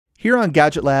Here on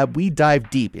Gadget Lab, we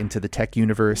dive deep into the tech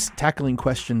universe, tackling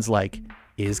questions like,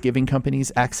 is giving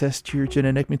companies access to your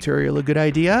genetic material a good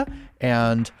idea?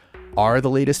 And are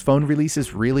the latest phone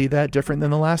releases really that different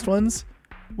than the last ones?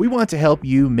 We want to help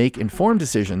you make informed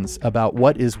decisions about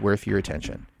what is worth your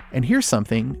attention. And here's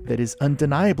something that is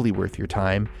undeniably worth your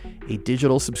time, a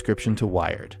digital subscription to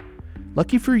Wired.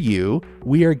 Lucky for you,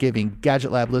 we are giving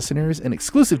Gadget Lab listeners an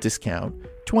exclusive discount,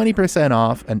 20%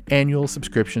 off an annual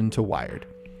subscription to Wired.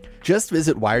 Just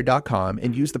visit Wired.com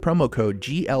and use the promo code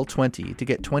GL20 to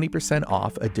get 20%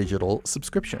 off a digital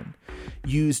subscription.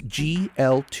 Use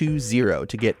GL20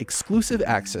 to get exclusive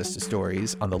access to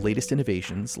stories on the latest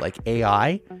innovations like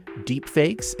AI,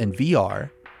 deepfakes, and VR,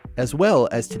 as well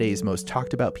as today's most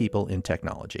talked about people in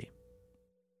technology.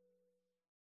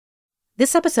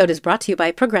 This episode is brought to you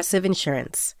by Progressive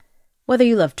Insurance. Whether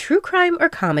you love true crime or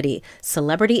comedy,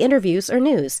 celebrity interviews or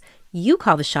news, you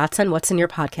call the shots on what's in your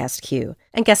podcast queue.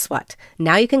 And guess what?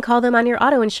 Now you can call them on your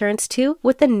auto insurance too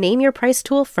with the Name Your Price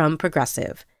tool from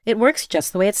Progressive. It works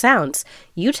just the way it sounds.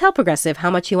 You tell Progressive how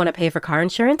much you want to pay for car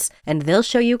insurance, and they'll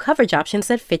show you coverage options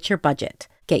that fit your budget.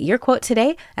 Get your quote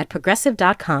today at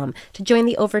Progressive.com to join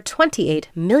the over 28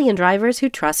 million drivers who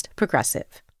trust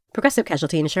Progressive. Progressive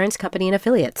Casualty Insurance Company and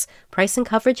Affiliates. Price and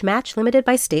coverage match limited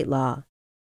by state law.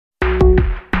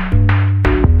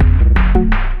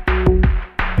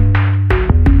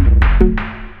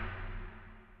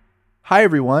 Hi,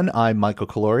 everyone. I'm Michael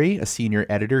Calori, a senior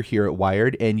editor here at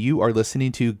Wired, and you are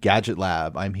listening to Gadget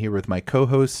Lab. I'm here with my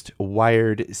co-host,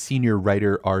 Wired senior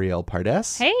writer Ariel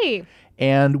Pardes. Hey.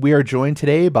 And we are joined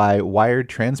today by Wired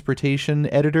transportation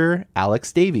editor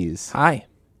Alex Davies. Hi.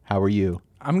 How are you?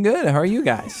 I'm good. How are you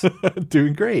guys?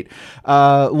 Doing great.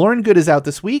 Lauren Good is out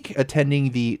this week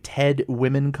attending the TED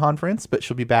Women Conference, but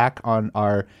she'll be back on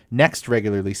our next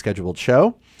regularly scheduled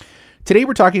show. Today,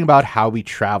 we're talking about how we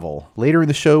travel. Later in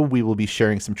the show, we will be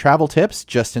sharing some travel tips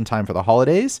just in time for the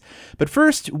holidays. But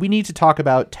first, we need to talk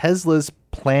about Tesla's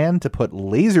plan to put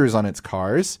lasers on its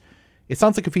cars. It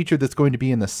sounds like a feature that's going to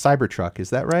be in the Cybertruck. Is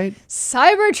that right?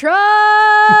 Cybertruck!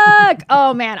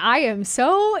 Oh, man, I am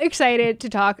so excited to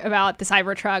talk about the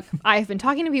Cybertruck. I've been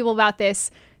talking to people about this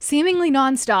seemingly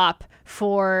nonstop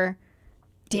for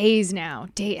days now.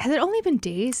 Has it only been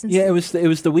days since? Yeah, it was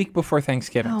the week before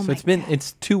Thanksgiving. Oh so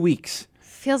it's 2 weeks.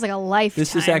 Feels like a lifetime.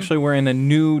 This is actually, we're in a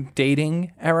new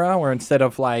dating era where instead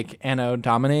of like Anno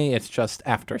Domini, it's just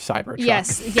after Cybertruck.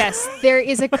 Yes. There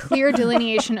is a clear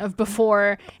delineation of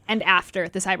before and after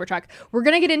the Cybertruck. We're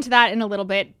going to get into that in a little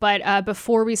bit, but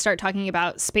before we start talking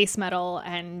about space metal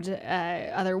and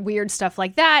other weird stuff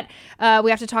like that, we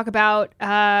have to talk about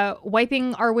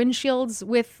wiping our windshields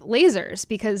with lasers,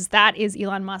 because that is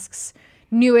Elon Musk's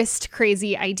newest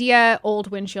crazy idea.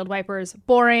 Old windshield wipers,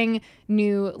 boring.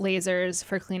 New lasers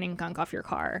for cleaning gunk off your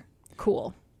car.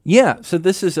 Cool. Yeah, so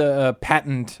this is a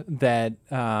patent that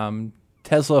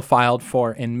Tesla filed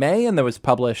for in May and that was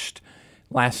published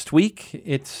last week.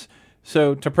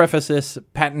 So to preface this,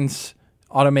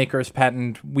 automakers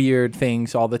patent weird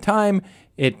things all the time.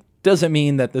 It doesn't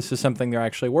mean that this is something they're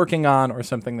actually working on or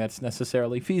something that's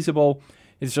necessarily feasible.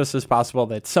 It's just as possible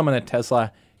that someone at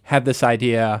Tesla had this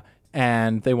idea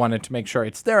and they wanted to make sure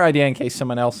it's their idea in case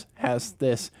someone else has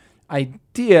this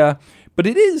idea. But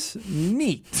it is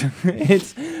neat.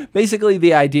 It's basically,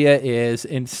 the idea is,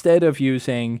 instead of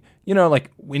using, like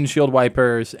windshield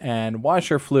wipers and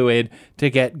washer fluid to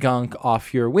get gunk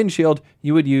off your windshield,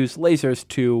 you would use lasers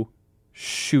to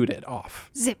shoot it off.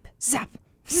 Zip, zap,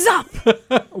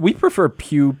 zop. We prefer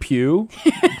pew pew.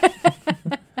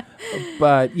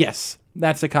 But yes,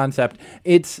 that's the concept.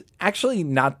 It's actually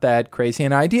not that crazy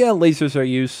an idea. Lasers are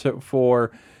used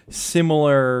for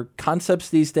similar concepts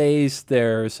these days.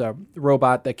 There's a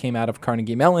robot that came out of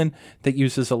Carnegie Mellon that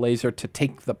uses a laser to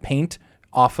take the paint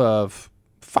off of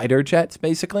fighter jets,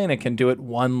 basically, and it can do it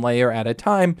one layer at a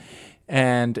time.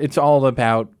 And it's all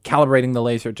about calibrating the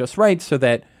laser just right so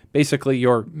that basically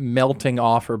you're melting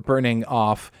off or burning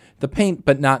off the paint,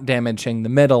 but not damaging the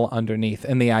metal underneath.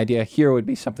 And the idea here would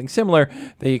be something similar,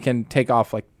 that you can take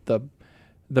off like the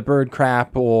bird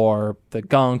crap or the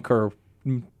gunk or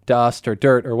dust or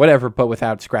dirt or whatever, but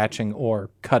without scratching or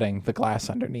cutting the glass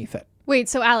underneath it. Wait,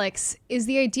 so Alex, is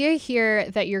the idea here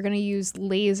that you're going to use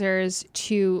lasers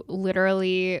to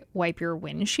literally wipe your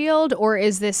windshield, or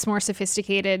is this more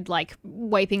sophisticated, like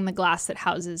wiping the glass that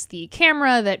houses the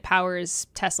camera that powers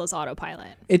Tesla's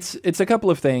autopilot? It's a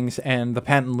couple of things, and the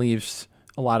patent leaves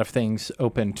a lot of things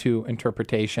open to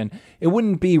interpretation. It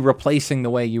wouldn't be replacing the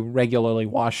way you regularly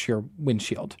wash your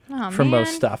windshield for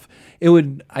most stuff. It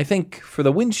would, I think, for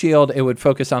the windshield, it would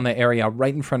focus on the area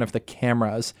right in front of the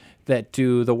cameras that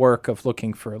do the work of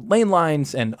looking for lane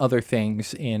lines and other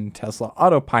things in Tesla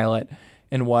Autopilot,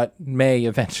 and what may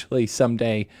eventually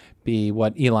someday be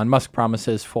what Elon Musk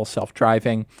promises, full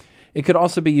self-driving. It could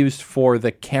also be used for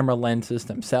the camera lenses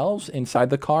themselves inside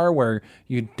the car where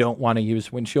you don't want to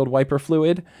use windshield wiper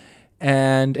fluid.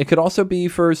 And it could also be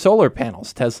for solar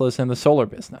panels. Tesla's in the solar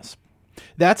business.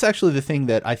 That's actually the thing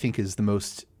that I think is the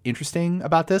most interesting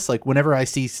about this. Like whenever I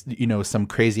see, some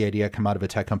crazy idea come out of a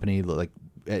tech company, like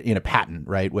in a patent,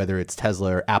 right? Whether it's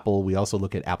Tesla or Apple, we also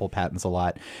look at Apple patents a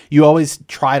lot. You always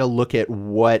try to look at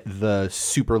what the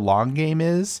super long game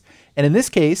is. And in this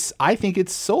case, I think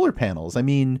it's solar panels. I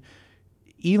mean,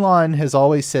 Elon has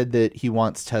always said that he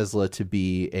wants Tesla to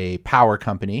be a power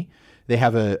company. They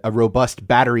have a robust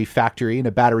battery factory and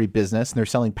a battery business, and they're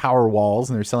selling power walls,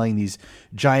 and they're selling these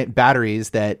giant batteries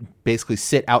that basically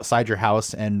sit outside your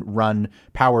house and run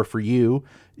power for you.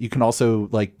 You can also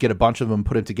get a bunch of them,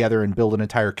 put it together, and build an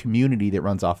entire community that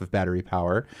runs off of battery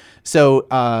power. So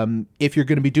if you're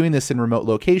going to be doing this in remote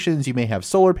locations, you may have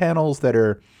solar panels that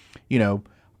are,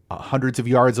 hundreds of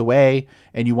yards away,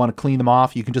 and you want to clean them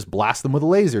off. You can just blast them with a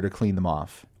laser to clean them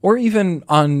off. Or even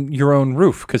on your own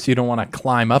roof, because you don't want to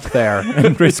climb up there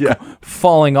and risk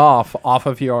falling off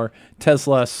of your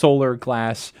Tesla solar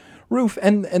glass roof.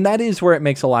 And that is where it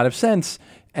makes a lot of sense.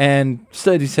 And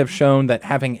studies have shown that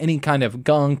having any kind of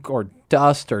gunk or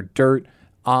dust or dirt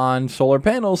on solar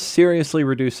panels seriously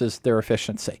reduces their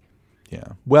efficiency.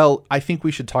 Yeah. Well, I think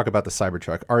we should talk about the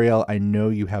Cybertruck. Ariel, I know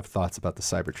you have thoughts about the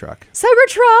Cybertruck.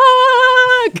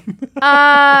 Cybertruck!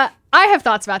 I have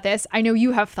thoughts about this. I know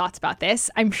you have thoughts about this.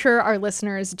 I'm sure our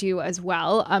listeners do as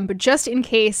well. But just in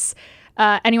case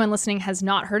anyone listening has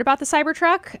not heard about the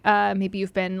Cybertruck, maybe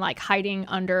you've been hiding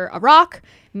under a rock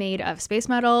made of space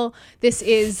metal. This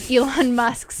is Elon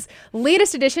Musk's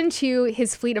latest addition to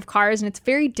his fleet of cars, and it's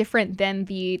very different than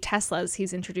the Teslas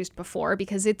he's introduced before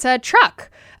because it's a truck.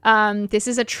 This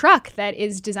is a truck that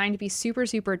is designed to be super,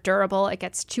 super durable. It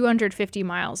gets 250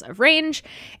 miles of range,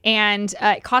 and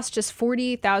it costs just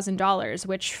 $40,000,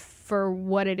 which for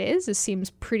what it is, it seems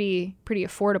pretty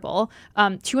affordable.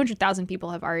 200,000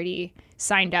 people have already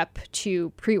signed up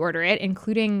to pre-order it,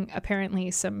 including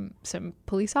apparently some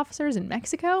police officers in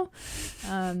Mexico.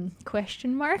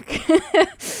 Question mark.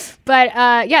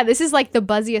 But this is the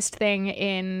buzziest thing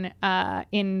in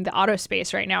the auto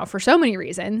space right now for so many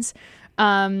reasons.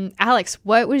 Alex,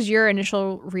 what was your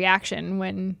initial reaction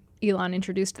when Elon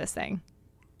introduced this thing?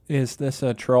 Is this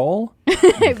a troll?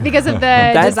 Because of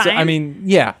the design? I mean,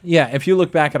 yeah. If you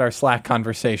look back at our Slack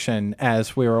conversation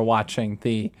as we were watching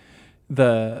the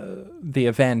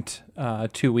event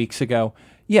 2 weeks ago,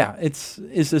 is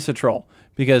this a troll?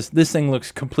 Because this thing looks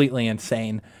completely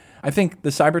insane. I think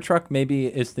the Cybertruck maybe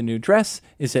is the new dress.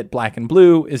 Is it black and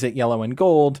blue? Is it yellow and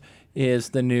gold? Is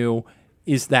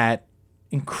that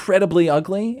incredibly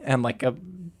ugly and a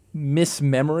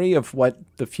mismemory of what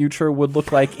the future would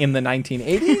look like in the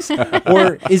 1980s?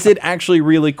 Or is it actually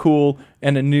really cool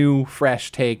and a new,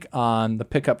 fresh take on the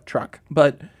pickup truck?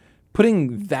 But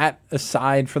putting that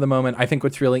aside for the moment, I think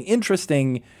what's really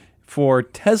interesting for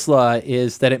Tesla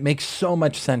is that it makes so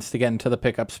much sense to get into the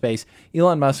pickup space.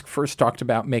 Elon Musk first talked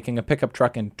about making a pickup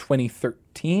truck in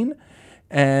 2013.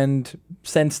 And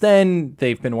since then,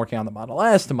 they've been working on the Model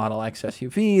S, the Model X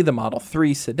SUV, the Model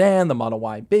 3 sedan, the Model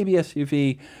Y baby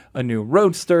SUV, a new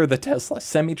Roadster, the Tesla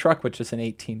semi-truck, which is an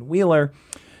 18-wheeler.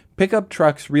 Pickup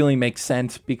trucks really make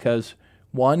sense because,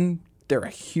 one, they're a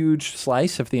huge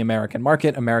slice of the American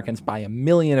market. Americans buy 1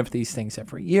 million of these things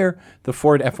every year. The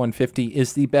Ford F-150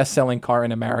 is the best-selling car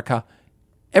in America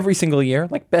every single year,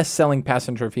 best-selling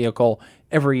passenger vehicle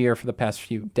every year for the past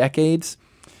few decades.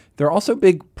 They're also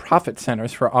big profit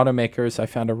centers for automakers. I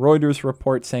found a Reuters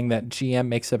report saying that GM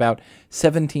makes about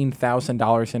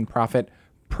 $17,000 in profit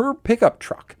per pickup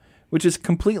truck, which is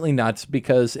completely nuts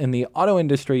because in the auto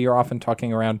industry, you're often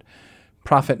talking around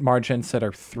profit margins that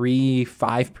are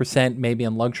 3-5%. Maybe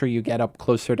in luxury, you get up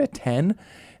closer to 10%.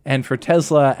 And for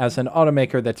Tesla, as an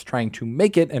automaker that's trying to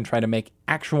make it and try to make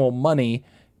actual money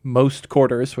most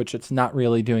quarters, which it's not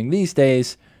really doing these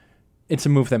days, it's a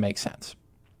move that makes sense.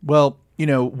 Well,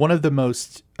 one of the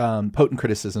most potent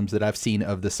criticisms that I've seen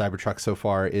of the Cybertruck so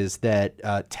far is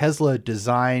that Tesla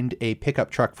designed a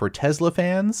pickup truck for Tesla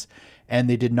fans, and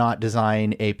they did not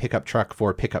design a pickup truck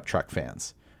for pickup truck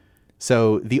fans.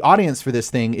 So the audience for this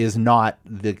thing is not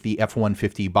the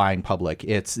F-150 buying public.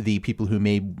 It's the people who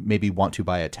maybe want to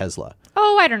buy a Tesla.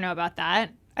 Oh, I don't know about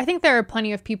that. I think there are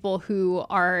plenty of people who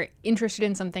are interested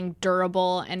in something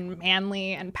durable and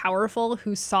manly and powerful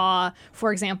who saw,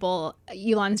 for example,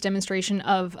 Elon's demonstration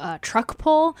of a truck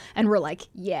pull and were like,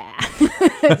 yeah,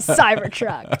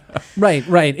 Cybertruck.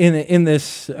 Right. In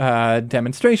this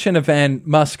demonstration event,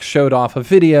 Musk showed off a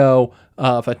video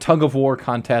of a tug-of-war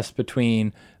contest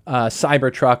between a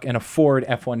Cybertruck and a Ford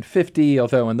F-150,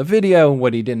 although in the video,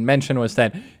 what he didn't mention was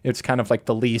that it's kind of like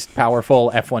the least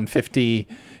powerful F-150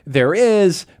 there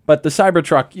is, but the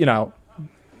Cybertruck,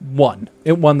 won.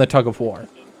 It won the tug-of-war.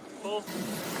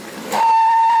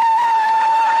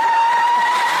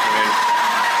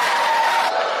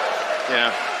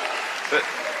 Yeah, but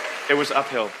it was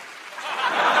uphill.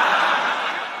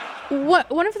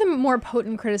 One of the more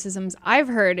potent criticisms I've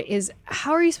heard is,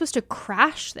 how are you supposed to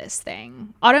crash this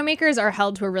thing? Automakers are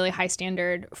held to a really high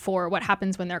standard for what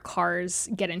happens when their cars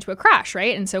get into a crash,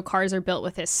 right? And so cars are built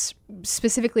with this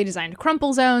specifically designed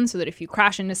crumple zone so that if you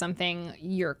crash into something,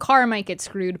 your car might get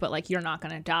screwed, but like you're not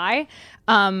going to die.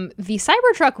 The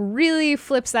Cybertruck really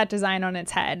flips that design on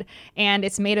its head, and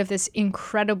it's made of this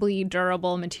incredibly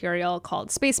durable material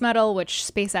called space metal, which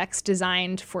SpaceX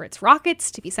designed for its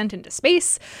rockets to be sent into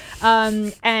space.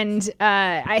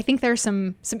 I think there's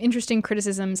some interesting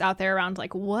criticisms out there around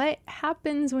like what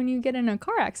happens when you get in a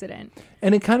car accident.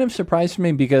 And it kind of surprised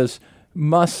me because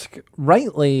Musk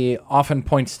rightly often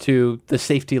points to the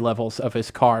safety levels of his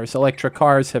cars. Electric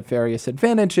cars have various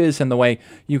advantages in the way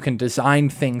you can design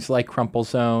things like crumple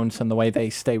zones and the way they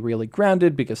stay really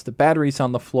grounded because the battery's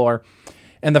on the floor.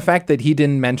 And the fact that he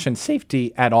didn't mention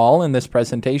safety at all in this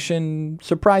presentation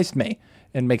surprised me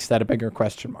and makes that a bigger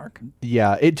question mark.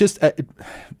 Yeah, it just,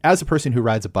 as a person who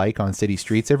rides a bike on city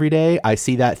streets every day, I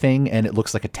see that thing and it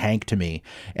looks like a tank to me.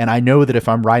 And I know that if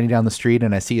I'm riding down the street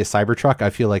and I see a Cybertruck,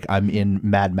 I feel like I'm in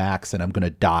Mad Max and I'm going to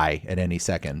die at any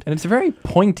second. And it's a very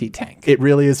pointy tank. It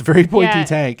really is a very pointy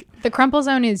tank. The crumple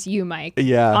zone is you, Mike.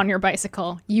 Yeah. On your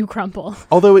bicycle. You crumple.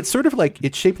 Although it's sort of like,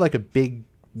 it's shaped like a big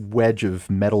wedge of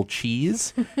metal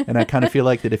cheese, and I kind of feel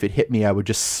like that if it hit me, I would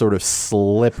just sort of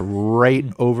slip right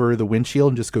over the windshield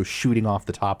and just go shooting off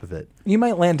the top of it. You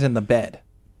might land in the bed.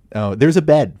 Oh, there's a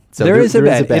bed. So there is a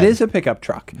bed. It is a pickup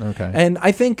truck. Okay. And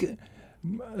I think,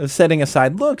 setting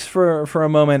aside looks for a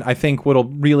moment, I think what'll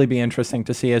really be interesting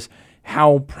to see is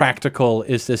how practical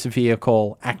is this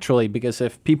vehicle actually? Because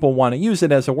if people want to use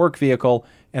it as a work vehicle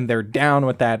and they're down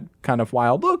with that kind of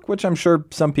wild look, which I'm sure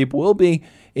some people will be,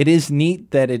 it is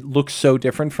neat that it looks so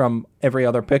different from every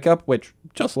other pickup, which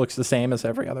just looks the same as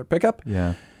every other pickup.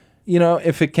 Yeah.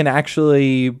 If it can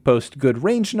actually boast good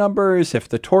range numbers, if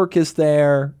the torque is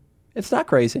there, it's not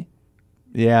crazy.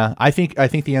 Yeah, I think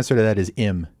the answer to that is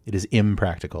im. It is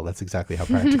impractical. That's exactly how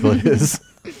practical it is.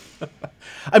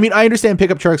 I mean, I understand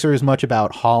pickup trucks are as much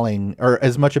about hauling or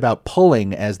as much about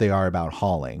pulling as they are about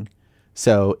hauling.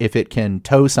 So if it can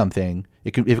tow something,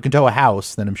 if it can tow a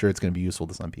house, then I'm sure it's going to be useful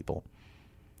to some people.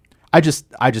 I just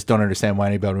don't understand why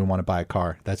anybody would want to buy a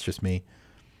car. That's just me.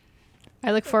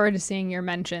 I look forward to seeing your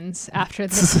mentions after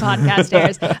this podcast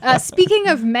airs. Speaking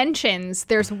of mentions,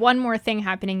 there's one more thing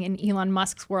happening in Elon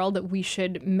Musk's world that we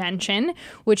should mention,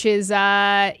 which is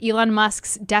Elon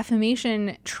Musk's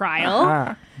defamation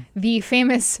trial, the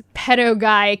famous pedo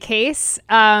guy case.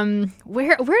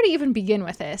 Where to even begin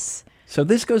with this? So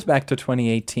this goes back to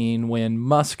 2018 when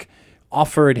Musk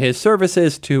offered his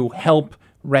services to help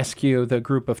rescue the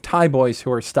group of Thai boys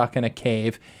who are stuck in a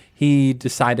cave. He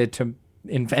decided to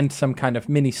invent some kind of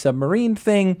mini submarine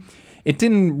thing. It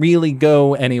didn't really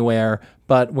go anywhere,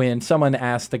 but when someone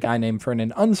asked a guy named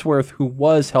Vernon Unsworth, who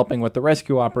was helping with the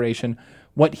rescue operation,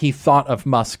 what he thought of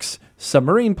Musk's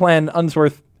submarine plan,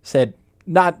 Unsworth said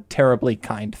not terribly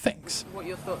kind things. What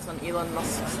your thoughts on Elon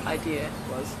Musk's idea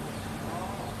was?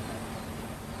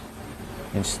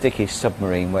 And stick his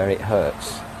submarine where it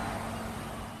hurts.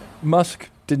 Musk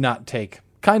did not take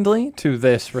kindly to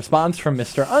this response from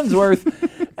Mr.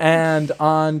 Unsworth and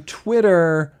on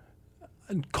Twitter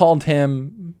called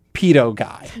him pedo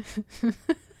guy.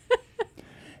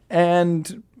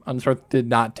 And Unsworth did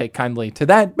not take kindly to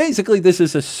that. Basically, this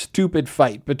is a stupid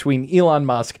fight between Elon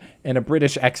Musk and a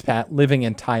British expat living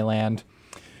in Thailand.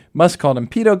 Musk called him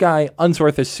pedo guy.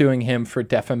 Unsworth is suing him for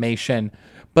defamation.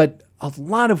 But a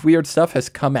lot of weird stuff has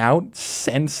come out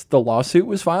since the lawsuit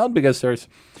was filed because there's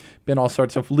been all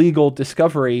sorts of legal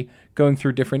discovery going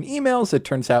through different emails. It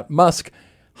turns out Musk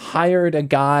hired a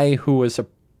guy who was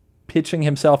pitching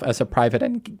himself as a private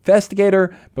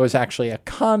investigator, but was actually a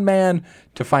con man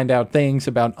to find out things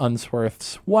about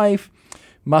Unsworth's wife.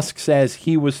 Musk says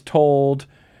he was told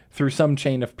through some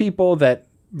chain of people that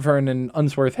Vernon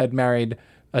Unsworth had married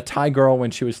a Thai girl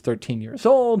when she was 13 years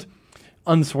old.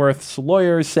 Unsworth's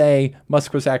lawyers say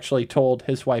Musk was actually told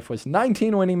his wife was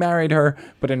 19 when he married her,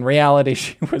 but in reality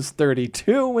she was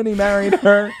 32 when he married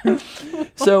her.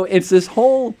 So it's this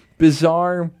whole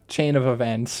bizarre chain of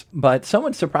events, but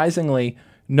somewhat surprisingly,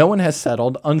 no one has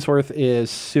settled. Unsworth is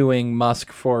suing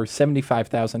Musk for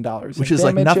 $75,000. Which is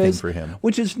like nothing for him.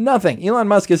 Which is nothing. Elon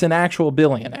Musk is an actual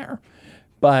billionaire.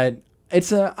 But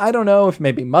I don't know if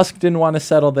maybe Musk didn't want to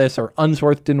settle this or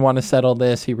Unsworth didn't want to settle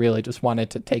this. He really just wanted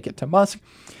to take it to Musk.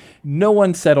 No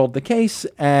one settled the case,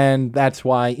 and that's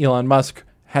why Elon Musk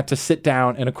had to sit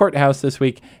down in a courthouse this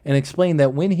week and explain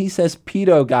that when he says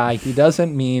pedo guy, he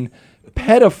doesn't mean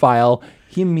pedophile.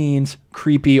 He means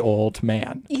creepy old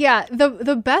man. Yeah,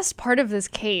 the best part of this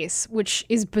case, which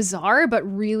is bizarre but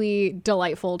really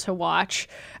delightful to watch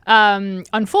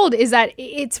unfold, is that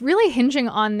it's really hinging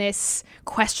on this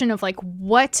question of like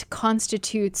what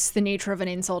constitutes the nature of an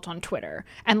insult on Twitter,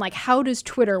 and like how does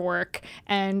Twitter work,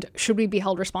 and should we be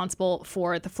held responsible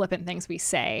for the flippant things we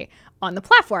say on the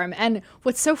platform? And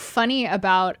what's so funny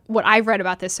about what I've read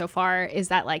about this so far is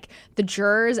that like the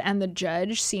jurors and the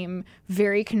judge seem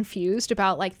very confused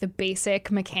about like the basic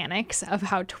mechanics of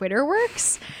how Twitter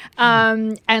works,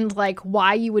 and like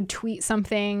why you would tweet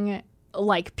something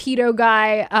like pedo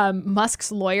guy.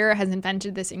 Musk's lawyer has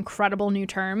invented this incredible new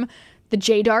term, the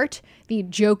JDART, the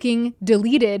joking,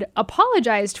 deleted,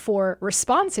 apologized for,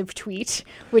 responsive tweet,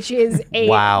 which is a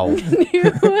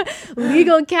new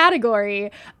legal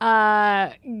category.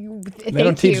 They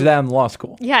don't teach that in law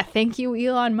school. Yeah, thank you,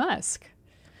 Elon Musk.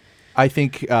 I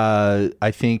think Elon's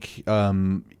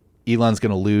going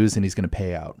to lose and he's going to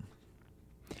pay out.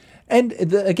 And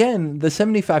again, the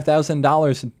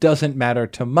 $75,000 doesn't matter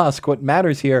to Musk. What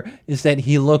matters here is that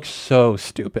he looks so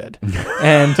stupid.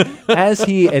 And as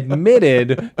he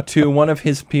admitted to one of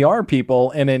his PR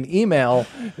people in an email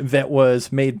that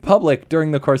was made public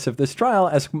during the course of this trial,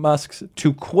 as Musk,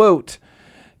 to quote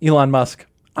Elon Musk,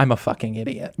 "I'm a fucking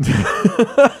idiot."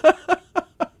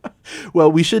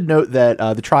 Well, we should note that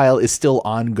the trial is still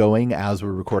ongoing as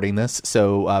we're recording this.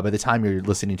 So by the time you're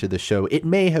listening to this show, it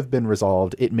may have been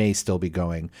resolved. It may still be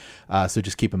going. So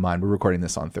just keep in mind, we're recording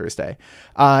this on Thursday.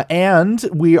 And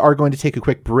we are going to take a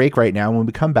quick break right now. When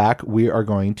we come back, we are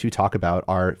going to talk about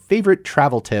our favorite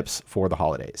travel tips for the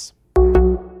holidays.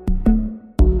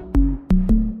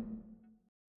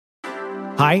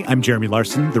 Hi, I'm Jeremy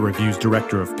Larson, the reviews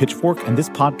director of Pitchfork, and this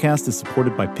podcast is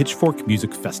supported by Pitchfork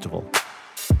Music Festival.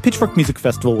 Pitchfork Music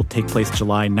Festival will take place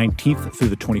July 19th through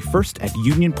the 21st at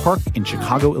Union Park in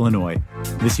Chicago, Illinois.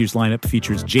 This year's lineup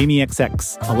features Jamie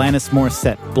XX, Alanis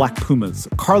Morissette, Black Pumas,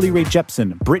 Carly Rae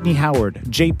Jepsen, Brittany Howard,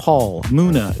 J. Paul,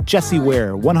 Muna, Jessie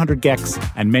Ware, 100 Gex,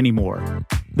 and many more.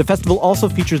 The festival also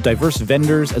features diverse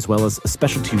vendors as well as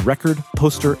specialty record,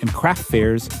 poster, and craft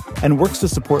fairs, and works to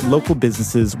support local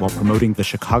businesses while promoting the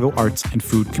Chicago arts and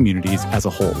food communities as a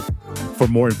whole. For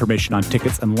more information on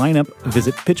tickets and lineup,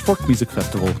 visit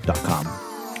pitchforkmusicfestival.com.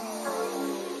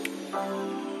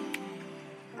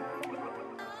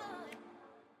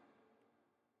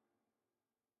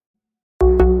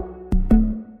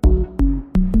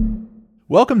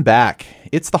 Welcome back.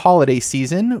 It's the holiday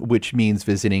season, which means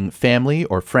visiting family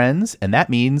or friends, and that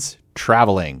means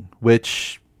traveling,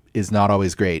 which is not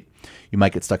always great. You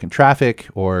might get stuck in traffic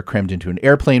or crammed into an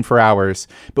airplane for hours,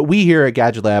 but we here at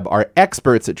Gadget Lab are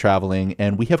experts at traveling,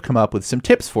 and we have come up with some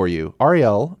tips for you.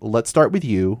 Ariel, let's start with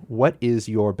you. What is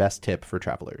your best tip for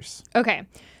travelers? Okay,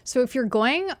 so if you're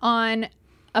going on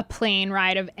a plane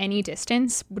ride of any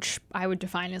distance, which I would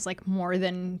define as like more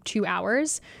than 2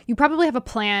 hours, you probably have a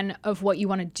plan of what you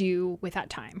want to do with that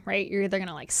time, right? You're either going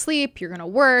to like sleep, you're going to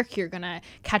work, you're going to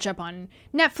catch up on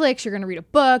Netflix, you're going to read a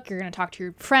book, you're going to talk to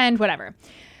your friend, whatever.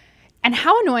 And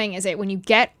how annoying is it when you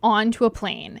get onto a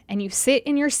plane and you sit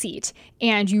in your seat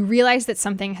and you realize that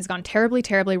something has gone terribly,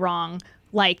 terribly wrong,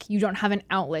 like you don't have an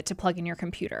outlet to plug in your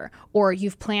computer, or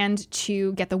you've planned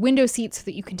to get the window seat so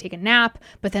that you can take a nap,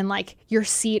 but then like your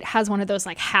seat has one of those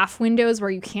like half windows where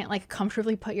you can't like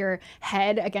comfortably put your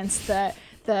head against the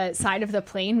side of the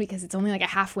plane because it's only like a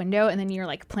half window, and then your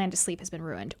like plan to sleep has been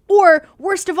ruined. Or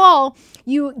worst of all,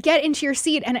 you get into your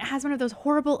seat and it has one of those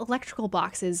horrible electrical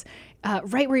boxes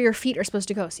right where your feet are supposed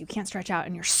to go, so you can't stretch out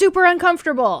and you're super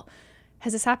uncomfortable.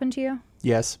 Has this happened to you?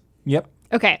 Yes. Yep.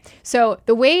 Okay, so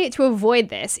the way to avoid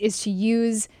this is to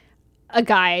use a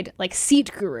guide like Seat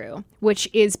Guru, which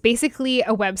is basically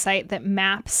a website that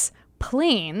maps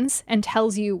planes and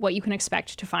tells you what you can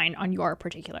expect to find on your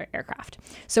particular aircraft.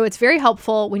 So it's very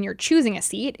helpful when you're choosing a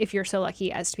seat, if you're so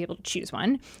lucky as to be able to choose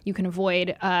one. You can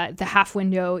avoid the half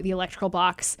window, the electrical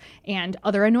box, and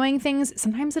other annoying things.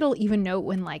 Sometimes it'll even note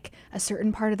when like a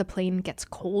certain part of the plane gets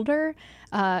colder,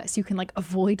 so you can like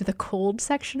avoid the cold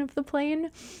section of the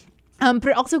plane. But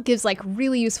it also gives like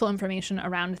really useful information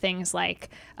around things like,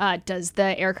 does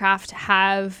the aircraft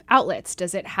have outlets?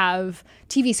 Does it have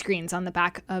TV screens on the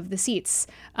back of the seats?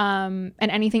 And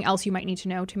anything else you might need to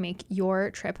know to make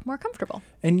your trip more comfortable.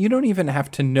 And you don't even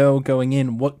have to know going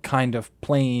in what kind of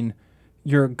plane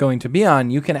you're going to be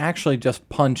on. You can actually just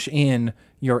punch in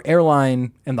your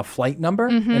airline and the flight number,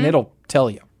 and it'll tell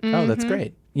you. Oh, that's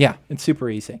great. Yeah, it's super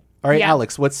easy. All right, Yeah.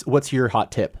 Alex, what's your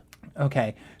hot tip?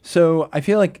 Okay, so I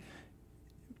feel like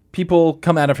people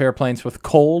come out of airplanes with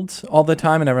colds all the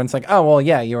time, and everyone's like, oh, well,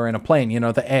 yeah, you're in a plane, you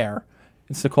know, the air.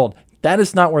 It's the cold. That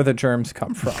is not where the germs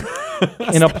come from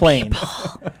in a plane.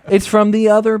 It's from the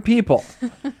other people.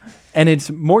 And it's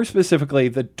more specifically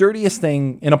the dirtiest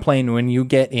thing in a plane when you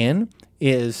get in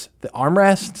is the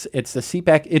armrests, it's the seat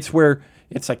back, it's where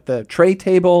it's like the tray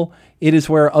table. It is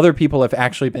where other people have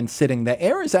actually been sitting. The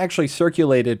air is actually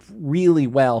circulated really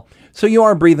well. So you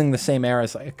are breathing the same air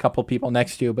as like a couple people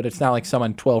next to you, but it's not like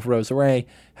someone 12 rows away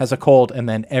has a cold and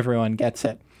then everyone gets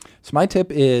it. So my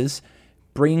tip is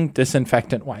bring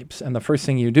disinfectant wipes. And the first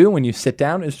thing you do when you sit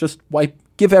down is just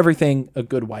give everything a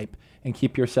good wipe and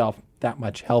keep yourself that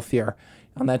much healthier.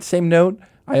 On that same note,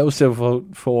 I also vote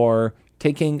for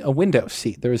taking a window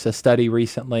seat. There was a study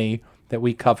recently that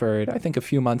we covered, I think a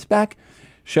few months back,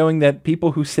 showing that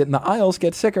people who sit in the aisles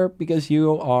get sicker because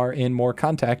you are in more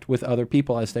contact with other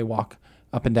people as they walk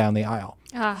up and down the aisle.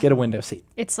 Get a window seat.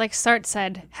 It's like Sartre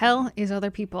said, hell is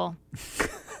other people.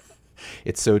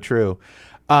 It's so true.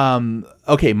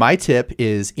 Okay, my tip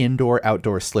is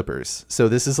indoor-outdoor slippers. So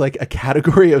this is like a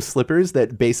category of slippers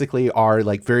that basically are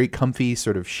like very comfy,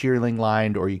 sort of shearling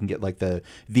lined, or you can get like the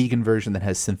vegan version that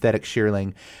has synthetic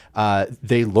shearling.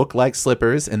 They look like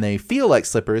slippers and they feel like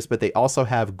slippers, but they also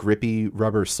have grippy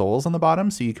rubber soles on the bottom,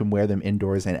 so you can wear them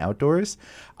indoors and outdoors.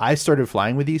 I started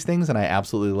flying with these things and I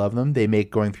absolutely love them. They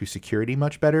make going through security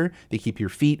much better. They keep your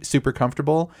feet super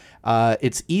comfortable.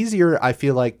 It's easier, I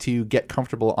feel like, to get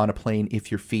comfortable on a plane if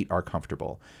your feet are comfortable.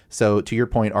 So to your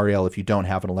point, Ariel, if you don't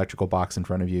have an electrical box in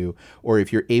front of you, or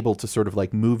if you're able to sort of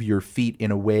like move your feet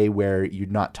in a way where you're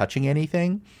not touching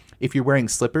anything, if you're wearing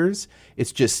slippers,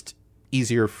 it's just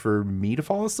easier for me to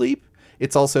fall asleep.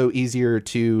 It's also easier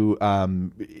to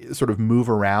sort of move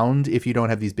around if you don't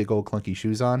have these big old clunky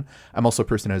shoes on. I'm also a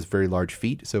person who has very large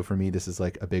feet, so for me this is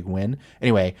like a big win.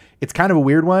 Anyway, it's kind of a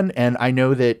weird one, and I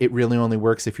know that it really only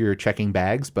works if you're checking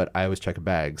bags, but I always check a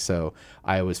bag, so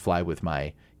I always fly with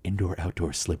my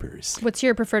indoor-outdoor slippers. What's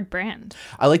your preferred brand?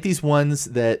 I like these ones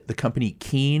that the company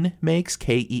Keen makes,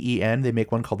 Keen. They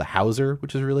make one called the Hauser,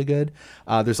 which is really good.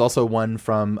 There's also one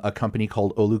from a company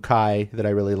called Olukai that I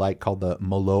really like called the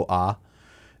Molo'a.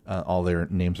 All their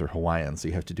names are Hawaiian, so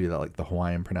you have to do that like the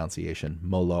Hawaiian pronunciation,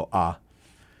 Molo'a.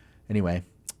 Anyway,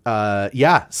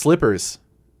 yeah, slippers.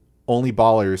 Only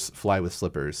ballers fly with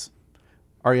slippers.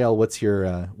 Ariel, what's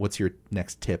your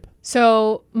next tip?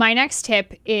 So my next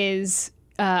tip is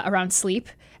around sleep.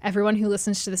 Everyone who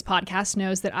listens to this podcast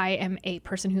knows that I am a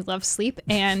person who loves sleep,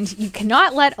 and you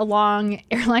cannot let a long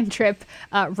airline trip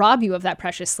rob you of that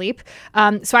precious sleep.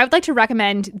 So I would like to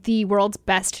recommend the world's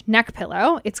best neck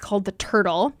pillow. It's called the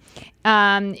Turtle.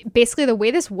 Basically the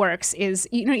way this works is,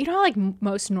 you know how like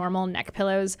most normal neck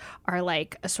pillows are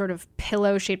like a sort of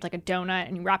pillow shaped like a donut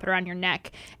and you wrap it around your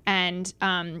neck. And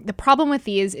the problem with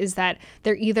these is that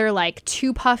they're either like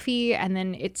too puffy and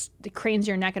then it cranes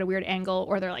your neck at a weird angle,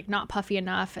 or they're like not puffy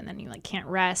enough and then you like can't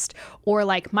rest. Or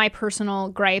like my personal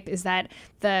gripe is that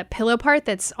the pillow part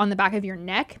that's on the back of your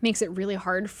neck makes it really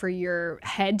hard for your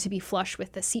head to be flush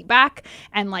with the seat back,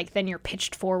 and like then you're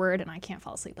pitched forward and I can't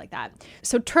fall asleep like that.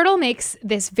 So Turtle makes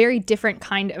this very different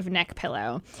kind of neck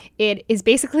pillow. It is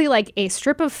basically like a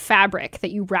strip of fabric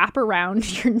that you wrap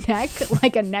around your neck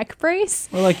like a neck brace.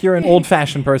 Or like you're an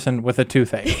old-fashioned person with a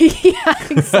toothache. Yeah,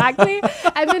 exactly.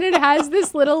 And then it has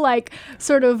this little like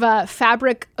sort of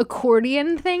fabric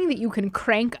accordion thing that you can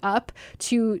crank up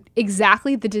to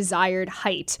exactly the desired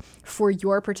height for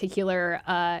your particular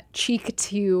cheek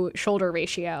to shoulder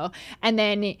ratio. And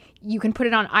then you can put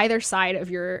it on either side of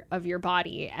your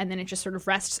body, and then it just sort of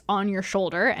rests on your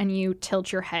shoulder and you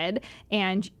tilt your head,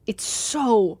 and it's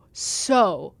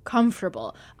so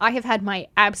comfortable. I have had my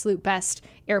absolute best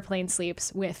airplane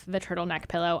sleeps with the turtleneck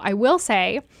pillow. I will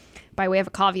say, by way of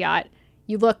a caveat,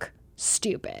 you look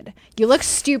stupid. You look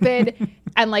stupid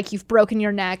and like you've broken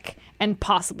your neck and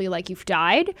possibly like you've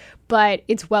died, but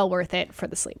it's well worth it for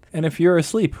the sleep. And if you're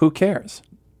asleep, who cares?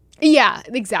 Yeah,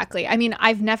 exactly. I mean,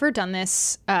 I've never done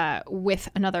this with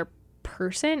another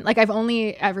person. Like I've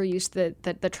only ever used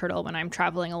the turtle when I'm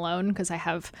traveling alone because I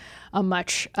have a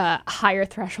much higher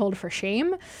threshold for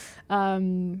shame.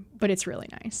 But it's really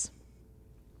nice.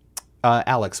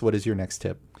 Alex, what is your next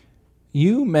tip?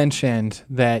 You mentioned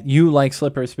that you like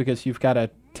slippers because you've got to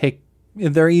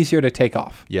they're easier to take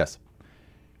off. Yes.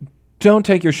 Don't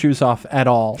take your shoes off at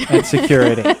all at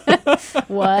security.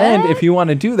 What? And if you want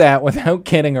to do that without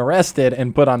getting arrested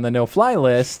and put on the no-fly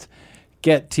list,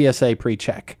 get TSA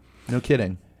pre-check. No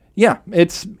kidding. Yeah,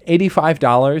 it's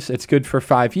 $85. It's good for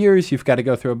 5 years. You've got to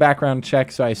go through a background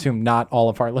check, so I assume not all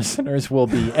of our listeners will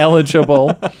be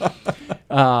eligible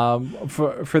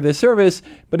for this service.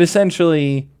 But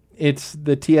essentially, it's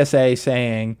the TSA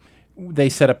saying they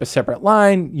set up a separate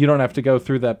line. You don't have to go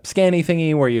through the scanny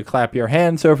thingy where you clap your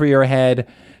hands over your head.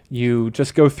 You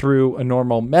just go through a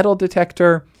normal metal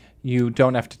detector. You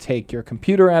don't have to take your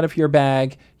computer out of your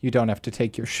bag. You don't have to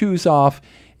take your shoes off.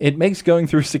 It makes going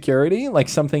through security like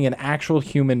something an actual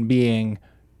human being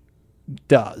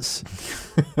does.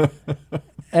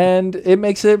 And it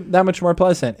makes it that much more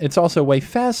pleasant. It's also way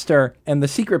faster. And the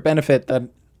secret benefit that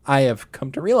I have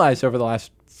come to realize over the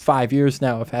last 5 years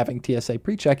now of having TSA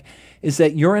PreCheck is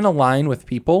that you're in a line with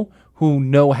people who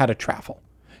know how to travel.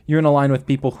 You're in a line with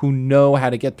people who know how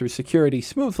to get through security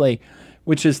smoothly,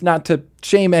 which is not to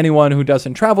shame anyone who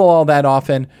doesn't travel all that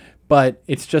often, but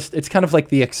it's kind of like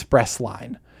the express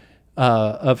line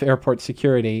of airport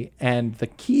security. And the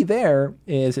key there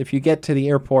is if you get to the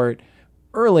airport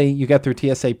early, you get through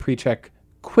TSA PreCheck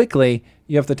quickly,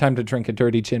 you have the time to drink a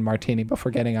dirty gin martini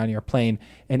before getting on your plane.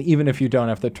 And even if you don't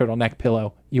have the turtleneck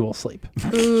pillow, you will sleep.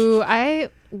 Ooh, I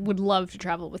would love to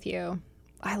travel with you.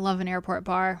 I love an airport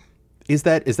bar. Is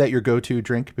that your go-to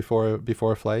drink before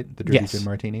a flight? The dirty Yes, gin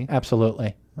martini?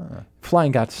 Absolutely.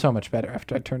 Flying got so much better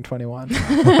after I turned 21.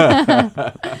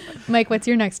 Mike, what's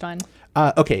your next one?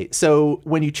 Okay, so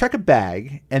when you check a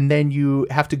bag and then you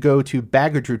have to go to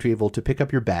baggage retrieval to pick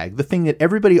up your bag, the thing that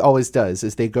everybody always does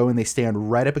is they go and they stand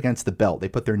right up against the belt. They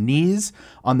put their knees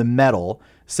on the metal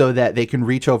so that they can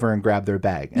reach over and grab their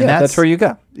bag. And that's where you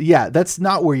go. Yeah, that's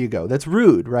not where you go. That's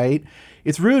rude, right?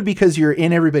 It's rude because you're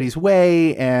in everybody's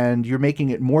way and you're making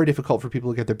it more difficult for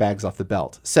people to get their bags off the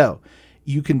belt. So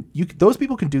those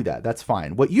people can do that. That's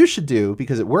fine. What you should do,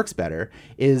 because it works better,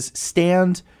 is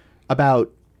stand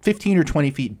about 15 or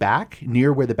 20 feet back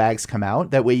near where the bags come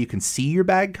out. That way you can see your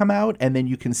bag come out and then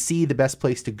you can see the best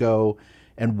place to go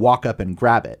and walk up and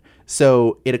grab it.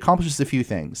 So it accomplishes a few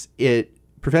things. It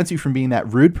prevents you from being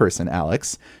that rude person,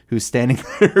 Alex, who's standing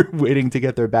there waiting to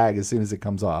get their bag as soon as it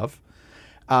comes off.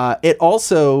 It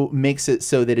also makes it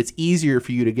so that it's easier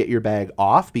for you to get your bag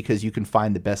off because you can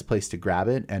find the best place to grab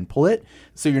it and pull it.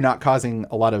 So you're not causing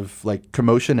a lot of like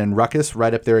commotion and ruckus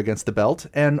right up there against the belt.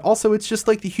 And also it's just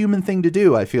like the human thing to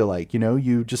do. I feel like,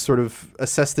 you just sort of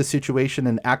assess the situation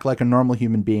and act like a normal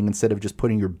human being instead of just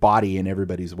putting your body in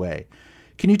everybody's way.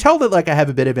 Can you tell that like I have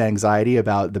a bit of anxiety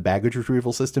about the baggage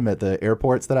retrieval system at the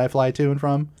airports that I fly to and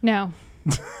from? No.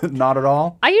 Not at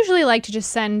all? I usually like to just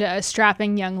send a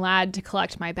strapping young lad to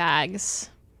collect my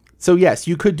bags. So yes,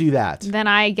 you could do that. Then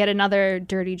I get another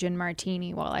dirty gin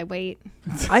martini while I wait.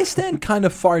 I stand kind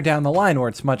of far down the line where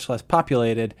it's much less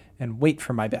populated and wait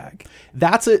for my bag.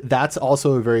 That's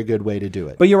also a very good way to do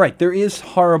it. But you're right. There is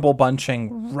horrible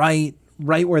bunching right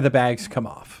where the bags come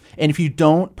off. And if you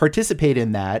don't participate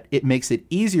in that, it makes it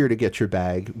easier to get your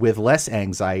bag with less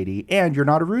anxiety, and you're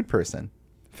not a rude person.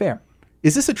 Fair.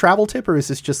 Is this a travel tip, or is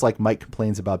this just like Mike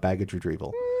complains about baggage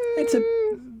retrieval? It's a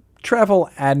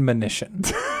travel admonition.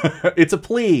 It's a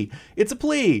plea. It's a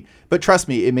plea. But trust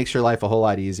me, it makes your life a whole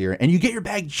lot easier. And you get your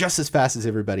bag just as fast as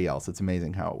everybody else. It's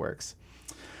amazing how it works.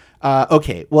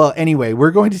 Okay. Well, anyway, we're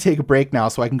going to take a break now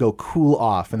so I can go cool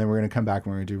off. And then we're going to come back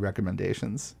and we're going to do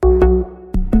recommendations.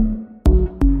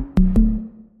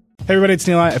 Hey everybody, it's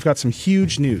Neil. I've got some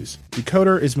huge news.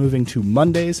 Decoder is moving to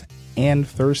Mondays and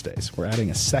Thursdays. We're adding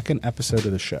a second episode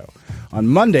of the show. On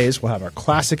Mondays, we'll have our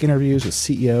classic interviews with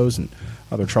CEOs and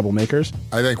other troublemakers.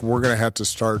 I think we're going to have to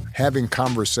start having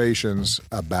conversations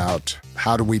about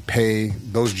how do we pay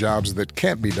those jobs that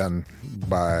can't be done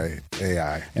by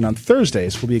AI. And on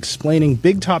Thursdays, we'll be explaining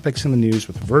big topics in the news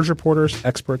with Verge reporters,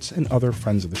 experts, and other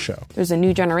friends of the show. There's a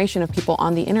new generation of people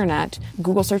on the internet.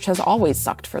 Google search has always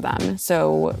sucked for them.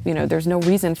 So, there's no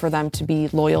reason for them to be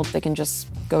loyal. They can just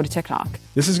go to TikTok.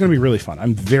 This is going to be really fun.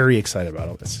 I'm very excited about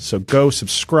all this. So go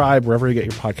subscribe wherever you get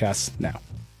your podcasts now.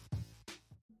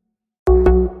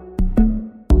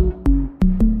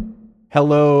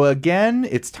 Hello again.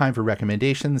 It's time for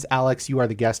recommendations. Alex, you are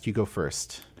the guest. You go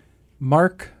first.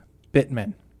 Mark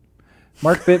Bittman.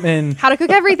 Mark Bittman. How to Cook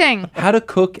Everything. How to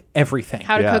Cook Everything.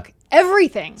 How to Cook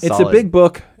Everything. It's a big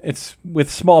book. It's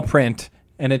with small print,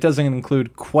 and it doesn't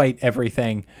include quite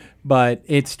everything, but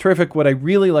it's terrific. What I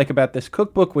really like about this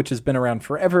cookbook, which has been around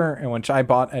forever and which I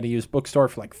bought at a used bookstore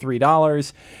for like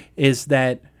 $3, is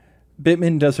that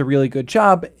Bittman does a really good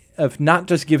job of not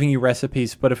just giving you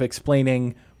recipes, but of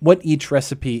explaining what each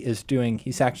recipe is doing.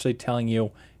 He's actually telling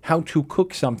you how to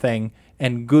cook something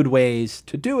and good ways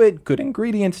to do it, good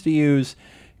ingredients to use,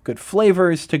 good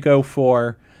flavors to go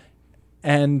for.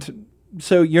 And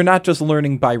so you're not just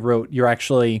learning by rote, you're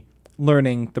actually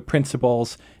learning the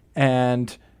principles.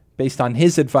 And based on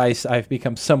his advice, I've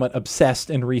become somewhat obsessed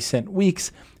in recent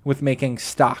weeks with making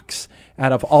stocks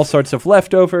out of all sorts of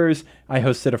leftovers. I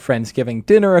hosted a Friendsgiving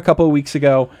dinner a couple of weeks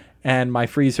ago, and my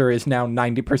freezer is now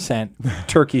 90%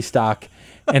 turkey stock,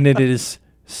 and it is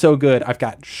so good. I've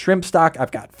got shrimp stock,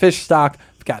 I've got fish stock,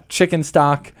 I've got chicken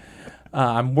stock.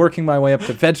 I'm working my way up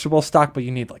to vegetable stock, but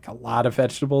you need like a lot of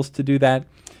vegetables to do that.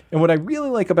 And what I really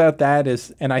like about that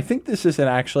is, and I think this is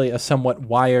actually a somewhat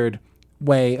wired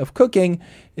way of cooking,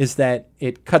 is that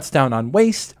it cuts down on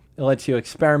waste. It lets you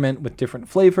experiment with different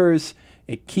flavors.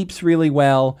 It keeps really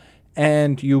well,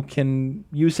 and you can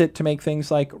use it to make things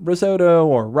like risotto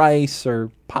or rice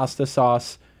or pasta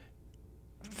sauce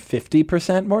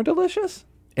 50% more delicious.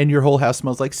 And your whole house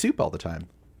smells like soup all the time.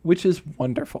 Which is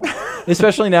wonderful,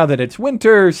 especially now that it's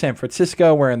winter. San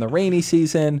Francisco, we're in the rainy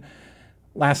season.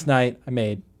 Last night, I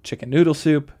made chicken noodle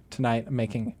soup. Tonight, I'm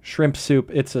making shrimp soup.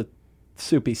 It's a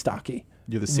soupy, stocky,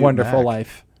 You're the soup wonderful Mac.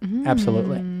 life.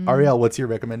 Absolutely. Ariel, what's your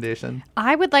recommendation?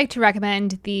 I would like to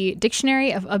recommend the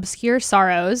Dictionary of Obscure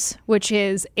Sorrows, which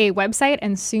is a website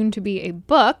and soon to be a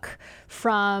book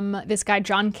from this guy,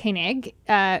 John Koenig,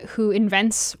 who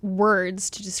invents words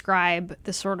to describe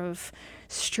the sort of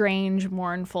strange,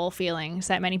 mournful feelings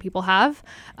that many people have.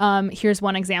 Here's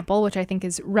one example, which I think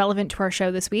is relevant to our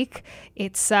show this week.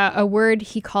 It's a word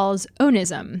he calls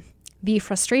onism. The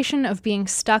frustration of being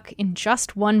stuck in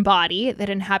just one body that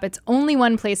inhabits only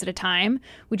one place at a time,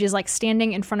 which is like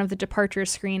standing in front of the departure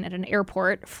screen at an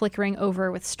airport, flickering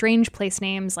over with strange place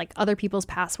names like other people's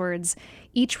passwords,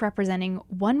 each representing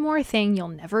one more thing you'll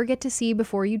never get to see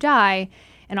before you die,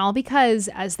 and all because,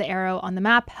 as the arrow on the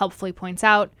map helpfully points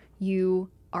out,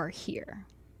 you are here.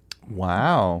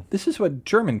 Wow. This is what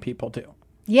German people do.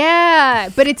 Yeah,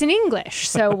 but it's in English,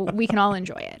 so we can all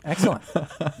enjoy it. Excellent.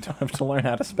 Don't have to learn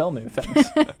how to spell new things.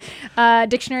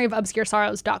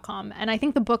 Dictionaryofobscuresorrows.com. And I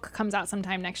think the book comes out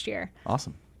sometime next year.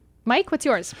 Awesome. Mike, what's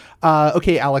yours?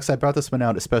 Okay, Alex, I brought this one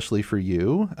out especially for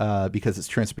you because it's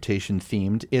transportation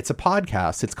themed. It's a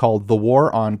podcast. It's called The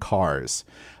War on Cars.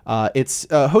 It's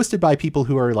hosted by people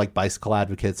who are like bicycle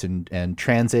advocates and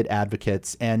transit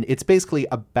advocates. And it's basically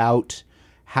about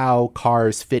how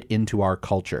cars fit into our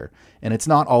culture. And it's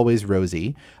not always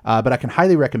rosy, but I can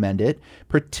highly recommend it.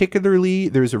 Particularly,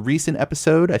 there's a recent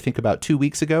episode, I think about 2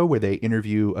 weeks ago, where they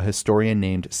interview a historian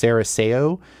named Sarah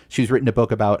Seo. She's written a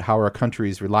book about how our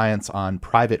country's reliance on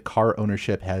private car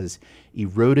ownership has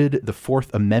eroded the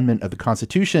Fourth Amendment of the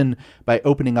Constitution by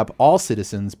opening up all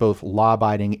citizens, both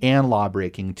law-abiding and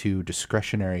law-breaking, to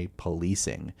discretionary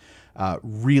policing.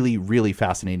 Really, really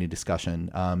fascinating discussion.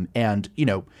 And, you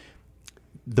know,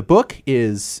 the book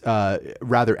is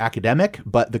rather academic,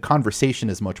 but the conversation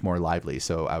is much more lively.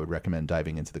 So I would recommend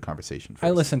diving into the conversation first. I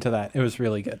listened to that. It was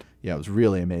really good. Yeah, it was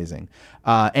really amazing.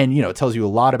 And, you know, it tells you a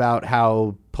lot about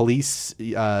how police,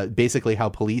 basically how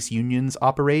police unions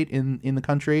operate in the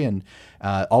country, and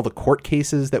all the court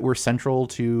cases that were central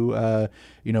to,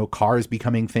 you know, cars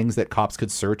becoming things that cops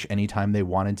could search anytime they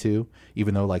wanted to,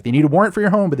 even though like they need a warrant for your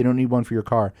home, but they don't need one for your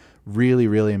car. Really,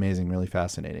 really amazing, really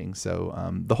fascinating.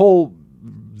 So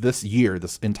this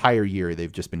entire year,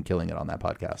 they've just been killing it on that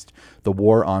podcast. The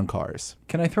War on Cars.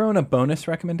 Can I throw in a bonus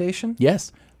recommendation?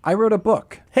 Yes. I wrote a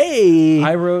book. Hey!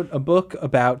 I wrote a book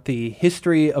about the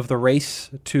history of the race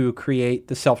to create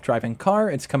the self-driving car.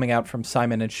 It's coming out from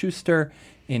Simon & Schuster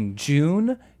in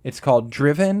June. It's called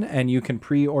Driven, and you can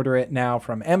pre-order it now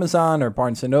from Amazon or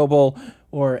Barnes & Noble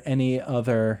or any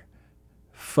other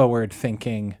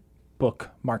forward-thinking book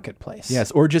marketplace.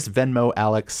 Yes, or just Venmo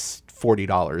Alex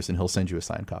 $40 and he'll send you a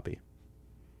signed copy.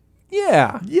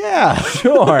 Yeah. Yeah.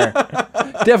 Sure.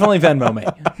 Definitely Venmo me.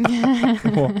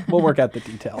 We'll work out the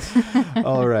details.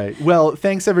 All right. Well,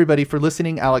 thanks everybody for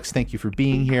listening. Alex, thank you for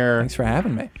being here. Thanks for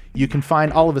having me. You can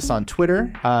find all of us on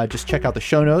Twitter. Just check out the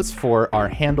show notes for our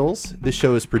handles. This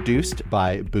show is produced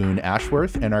by Boone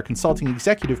Ashworth, and our consulting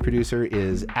executive producer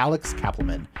is Alex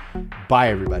Kappelman. Bye,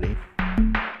 everybody.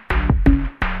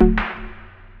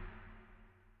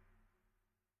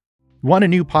 Want a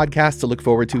new podcast to look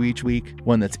forward to each week?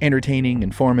 One that's entertaining,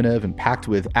 informative, and packed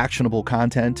with actionable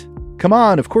content? Come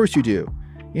on, of course you do.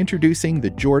 Introducing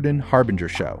The Jordan Harbinger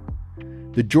Show.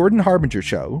 The Jordan Harbinger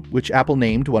Show, which Apple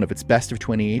named one of its best of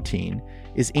 2018,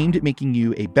 is aimed at making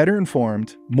you a better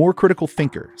informed, more critical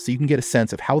thinker so you can get a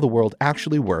sense of how the world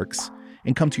actually works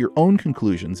and come to your own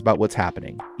conclusions about what's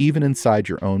happening, even inside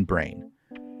your own brain.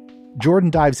 Jordan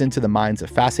dives into the minds of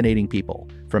fascinating people,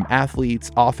 from athletes,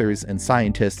 authors, and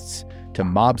scientists to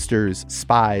mobsters,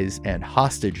 spies, and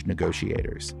hostage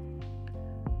negotiators.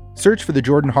 Search for The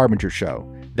Jordan Harbinger Show.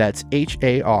 That's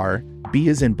HAR, B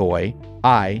as in boy,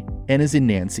 I, N as in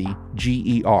Nancy,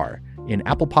 GER, in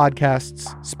Apple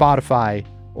Podcasts, Spotify,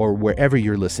 or wherever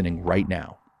you're listening right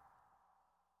now.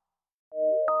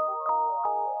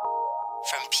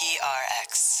 From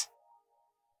PRX.